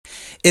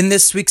In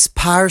this week's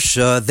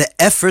Parsha, the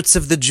efforts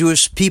of the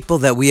Jewish people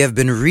that we have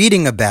been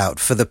reading about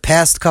for the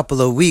past couple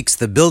of weeks,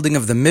 the building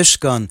of the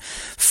Mishkan,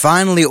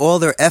 finally all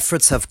their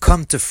efforts have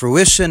come to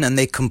fruition and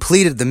they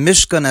completed the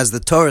Mishkan as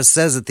the Torah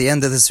says at the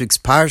end of this week's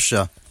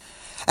Parsha.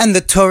 And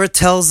the Torah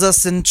tells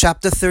us in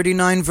chapter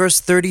 39, verse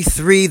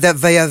 33, that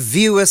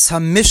Vayaviu es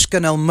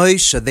HaMishkan el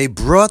Moshe, they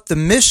brought the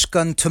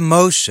Mishkan to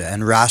Moshe.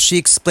 And Rashi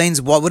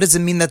explains what does it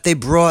mean that they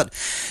brought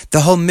the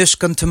whole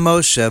Mishkan to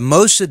Moshe.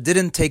 Moshe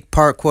didn't take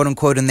part, quote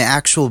unquote, in the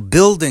actual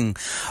building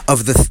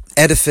of the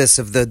edifice,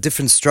 of the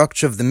different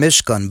structure of the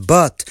Mishkan.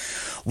 But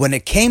when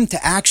it came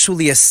to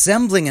actually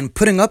assembling and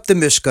putting up the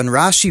Mishkan,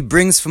 Rashi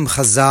brings from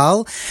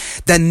Chazal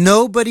that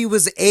nobody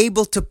was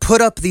able to put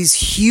up these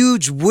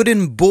huge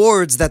wooden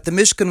boards that the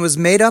Mishkan was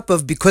made up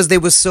of because they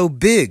were so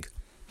big.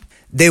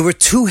 They were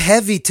too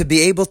heavy to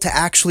be able to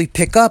actually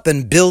pick up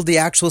and build the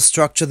actual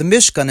structure of the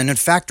Mishkan. And in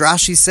fact,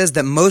 Rashi says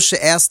that Moshe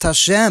asked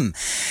Hashem,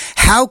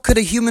 how could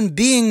a human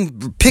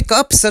being pick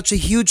up such a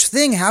huge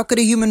thing? How could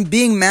a human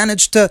being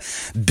manage to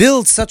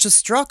build such a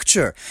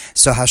structure?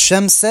 So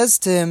Hashem says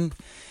to him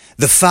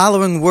the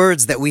following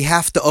words that we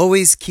have to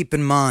always keep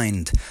in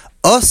mind.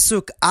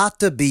 Asuk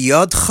ata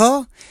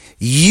biyadcha,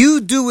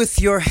 you do with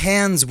your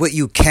hands what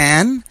you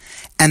can,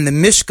 and the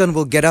Mishkan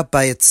will get up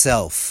by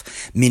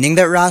itself. Meaning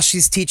that Rashi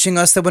is teaching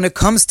us that when it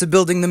comes to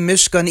building the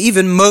Mishkan,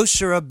 even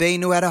Moshe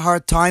Rabbeinu had a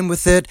hard time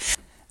with it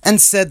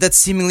and said that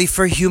seemingly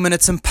for a human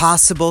it's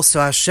impossible. So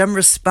Hashem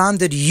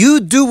responded, you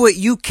do what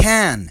you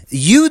can.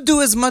 You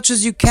do as much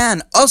as you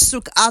can.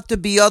 Asuk ata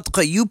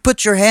biyadcha, you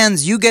put your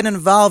hands, you get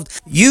involved,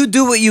 you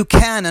do what you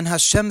can, and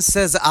Hashem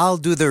says, I'll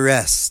do the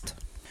rest.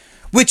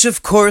 Which,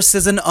 of course,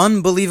 is an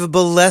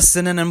unbelievable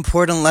lesson, an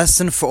important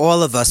lesson for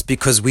all of us,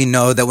 because we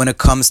know that when it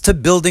comes to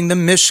building the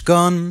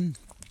Mishkan,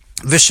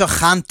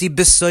 V'shachanti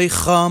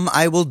b'soicham,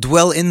 I will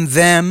dwell in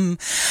them.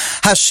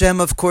 Hashem,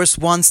 of course,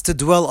 wants to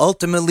dwell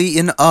ultimately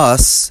in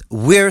us.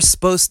 We're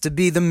supposed to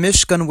be the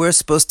Mishkan. We're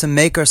supposed to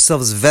make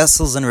ourselves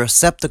vessels and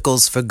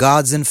receptacles for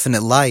God's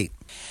infinite light.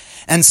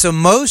 And so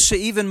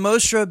even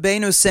Moshe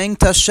Rabbeinu saying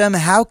to Hashem,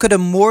 how could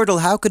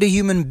a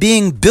human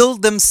being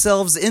build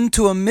themselves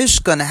into a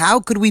Mishkan?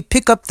 How could we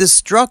pick up this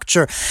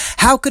structure?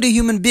 How could a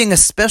human being,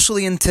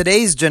 especially in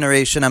today's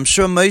generation, I'm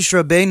sure Moshe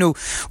Rabbeinu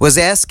was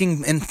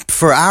asking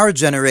for our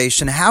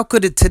generation, how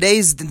could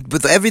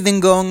with everything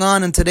going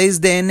on in today's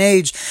day and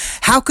age,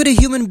 how could a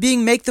human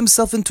being make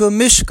themselves into a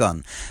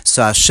Mishkan?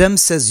 So Hashem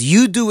says,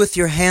 you do with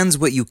your hands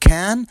what you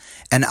can,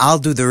 and I'll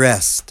do the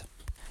rest.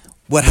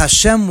 What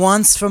Hashem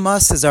wants from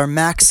us is our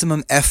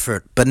maximum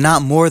effort, but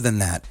not more than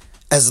that.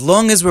 As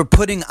long as we're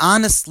putting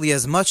honestly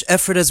as much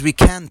effort as we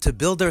can to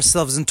build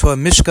ourselves into a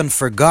Mishkan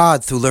for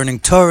God through learning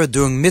Torah,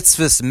 doing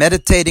mitzvahs,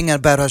 meditating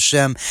about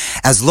Hashem,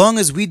 as long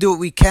as we do what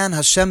we can,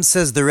 Hashem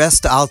says the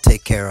rest I'll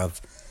take care of.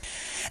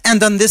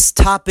 And on this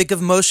topic of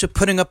Moshe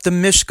putting up the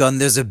Mishkan,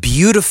 there's a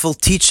beautiful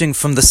teaching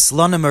from the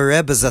Slonim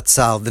Rebbe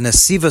Zatzal, the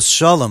Nesivos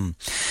Shalom.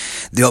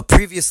 The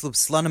previous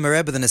Slonim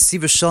Rebbe, the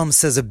Nesivos Shalom,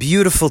 says a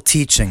beautiful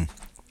teaching.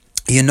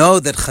 You know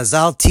that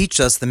Chazal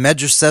teach us, the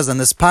Medrash says on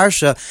this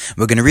Parsha,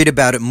 we're going to read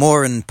about it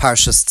more in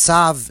Parshas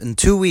Tzav in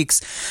 2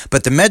 weeks,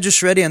 but the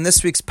Medrash ready on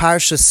this week's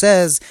Parsha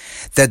says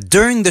that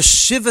during the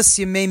Shivas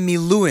Yemei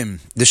Miluim,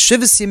 the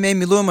Shivas Yemei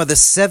Miluim are the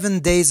 7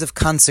 days of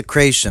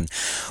consecration.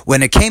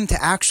 When it came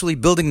to actually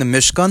building the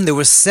Mishkan, there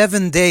were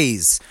 7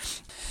 days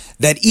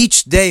that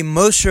each day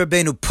Moshe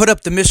Rabbeinu put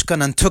up the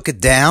Mishkan and took it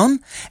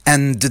down,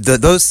 and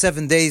those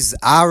 7 days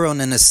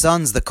Aaron and his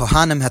sons, the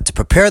Kohanim, had to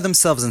prepare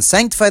themselves and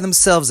sanctify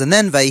themselves, and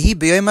then Vayihi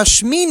b'yom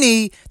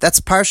hashmini,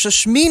 that's Parsha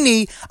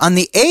Shmini, on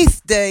the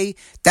 8th day,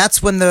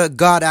 that's when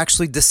God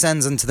actually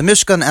descends into the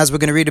Mishkan, as we're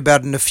going to read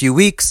about in a few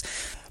weeks.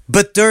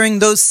 But during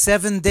those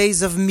 7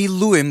 days of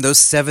Miluim, those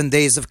 7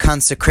 days of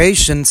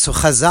consecration, so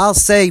Chazal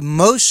say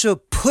Moshe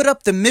put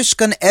up the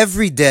Mishkan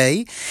every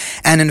day,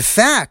 and in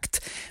fact,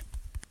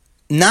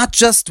 not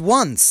just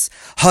once.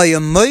 The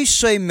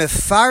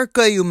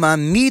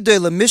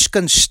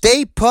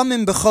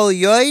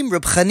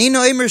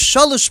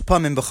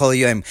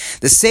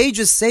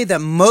sages say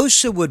that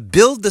Moshe would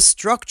build the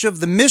structure of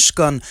the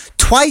Mishkan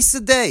twice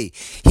a day.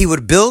 He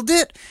would build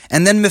it,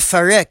 and then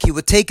mefarek, he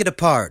would take it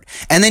apart.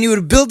 And then he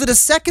would build it a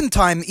second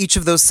time each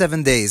of those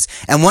 7 days.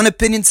 And one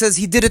opinion says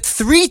he did it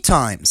 3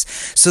 times.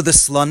 So the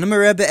Slonim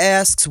Rebbe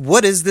asks,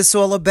 what is this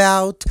all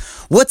about?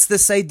 What's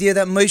this idea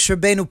that Moshe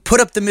Rabbeinu put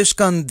up the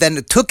Mishkan, then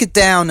took it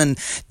down and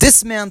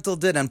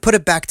dismantled it and put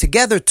it back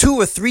together 2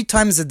 or 3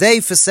 times a day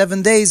for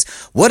 7 days?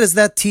 What does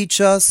that teach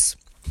us?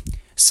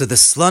 So the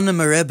Slonim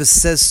Rebbe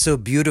says so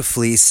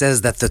beautifully, he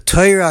says that the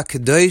Torah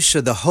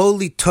Kedosha, the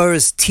Holy Torah,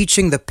 is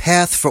teaching the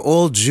path for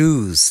all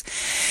Jews.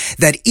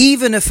 That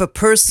even if a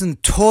person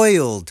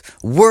toiled,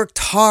 worked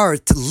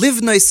hard, to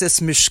livnois es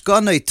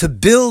mishkanoi, to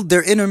build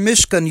their inner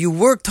Mishkan, you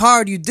worked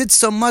hard, you did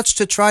so much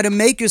to try to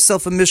make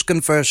yourself a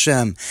Mishkan for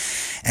Hashem.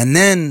 And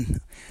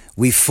then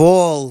we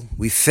fall,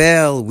 we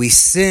fail, we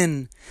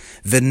sin.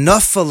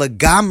 V'nafal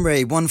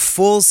agamre, one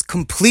falls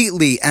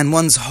completely, and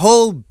one's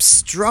whole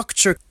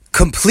structure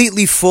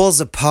completely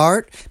falls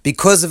apart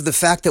because of the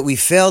fact that we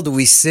failed,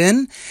 we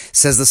sin,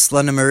 says the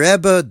Slonim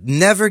Rebbe,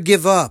 never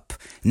give up.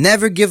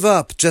 Never give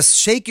up. Just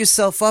shake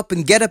yourself up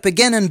and get up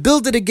again and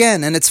build it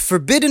again. And it's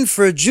forbidden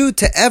for a Jew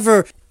to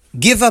ever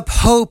give up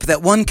hope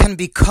that one can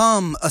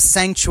become a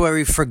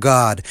sanctuary for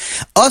God.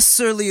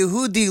 Asur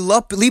liyehudi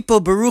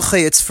lipol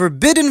beruche. It's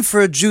forbidden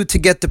for a Jew to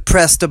get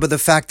depressed over the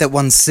fact that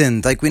one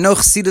sinned. Like we know,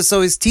 Chassidus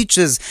always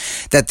teaches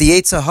that the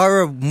Yetzer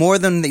Hara, more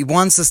than he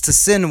wants us to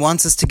sin,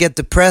 wants us to get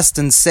depressed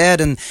and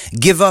sad and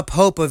give up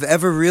hope of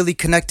ever really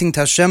connecting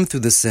to Hashem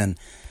through the sin.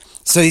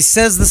 So he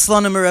says, the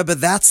Slonim Rebbe,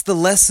 that's the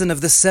lesson of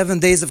the 7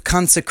 days of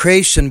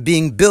consecration,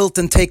 being built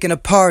and taken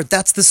apart.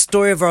 That's the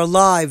story of our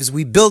lives.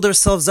 We build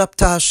ourselves up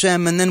to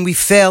Hashem, and then we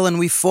fail and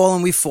we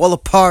fall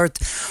apart,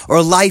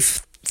 or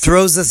life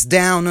throws us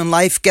down and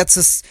life gets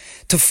us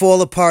to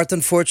fall apart,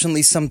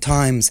 unfortunately,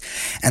 sometimes.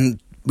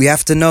 And we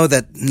have to know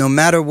that no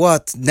matter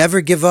what, never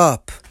give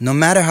up, no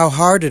matter how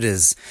hard it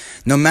is,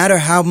 no matter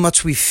how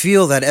much we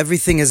feel that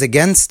everything is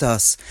against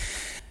us.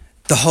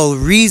 The whole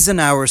reason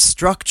our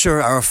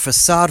structure, our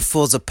facade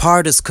falls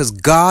apart is because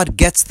God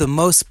gets the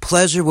most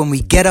pleasure when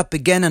we get up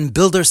again and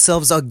build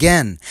ourselves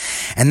again.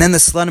 And then the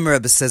Slonim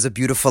Rebbe says a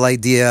beautiful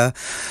idea.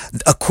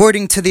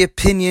 According to the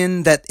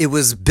opinion that it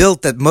was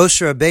built, that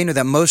Moshe Rabbeinu,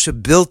 that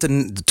Moshe built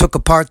and took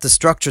apart the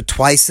structure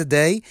twice a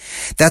day,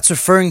 that's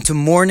referring to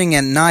morning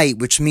and night,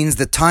 which means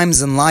the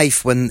times in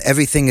life when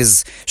everything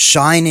is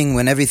shining,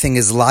 when everything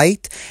is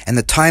light, and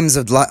the times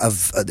of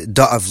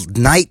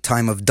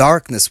nighttime, of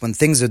darkness, when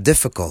things are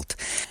difficult.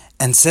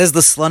 And says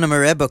the Slonim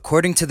Rebbe,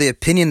 according to the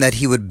opinion that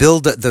he would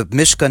build the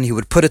Mishkan, he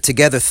would put it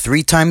together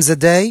 3 times a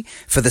day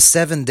for the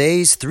 7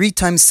 days. 3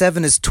 times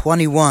 7 is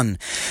 21.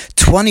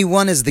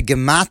 21 is the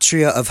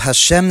gematria of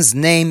Hashem's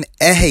name,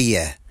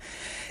 Ehyeh.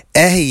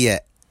 Ehyeh,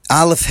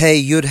 Aleph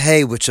Hey, Yud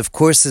Hey, which of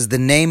course is the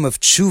name of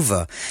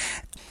Tshuva.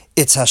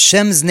 It's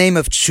Hashem's name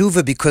of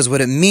Tshuva because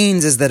what it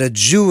means is that a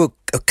Jew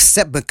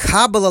accepts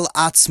Mekabel al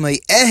Atzmai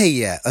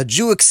Ehyeh. A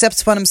Jew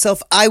accepts upon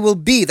himself, I will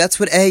be. That's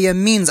what Ehyeh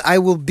means, I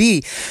will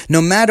be. No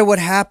matter what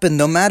happened,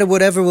 no matter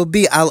whatever will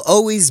be, I'll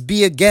always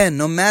be again.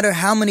 No matter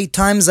how many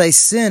times I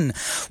sin,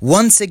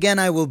 once again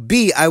I will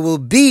be. I will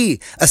be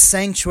a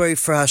sanctuary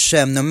for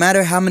Hashem. No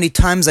matter how many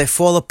times I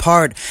fall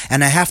apart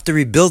and I have to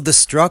rebuild the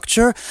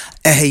structure,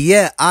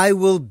 Ehyeh, I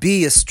will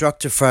be a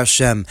structure for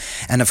Hashem.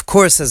 And of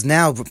course, as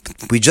now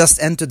we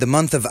just entered the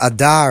month of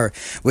Adar,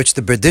 which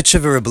the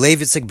Berditchev, Reb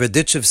Leivitzik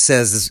Berditchev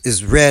says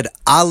is read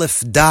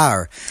Aleph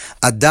Dar.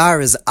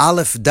 Adar is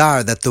Aleph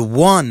Dar, that the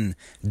One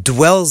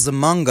dwells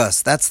among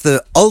us. That's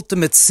the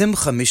ultimate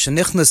simcha,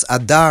 Mishanichnas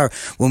Adar,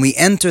 when we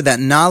enter that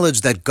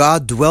knowledge that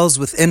God dwells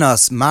within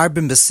us,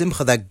 Marbim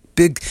B'Simcha,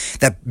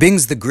 that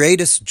brings the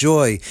greatest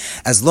joy.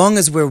 As long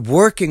as we're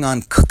working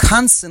on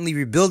constantly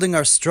rebuilding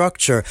our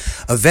structure,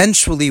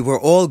 eventually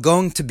we're all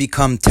going to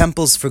become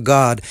temples for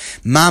God,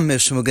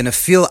 mamish, and we're going to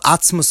feel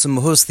atzmus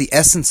u'mahus, the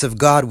essence of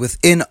God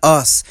within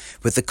us.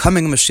 With the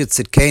coming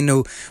Mashiach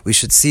Tzidkenu, we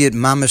should see it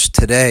mamish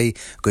today.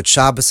 Good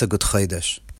Shabbos, a good Chodesh.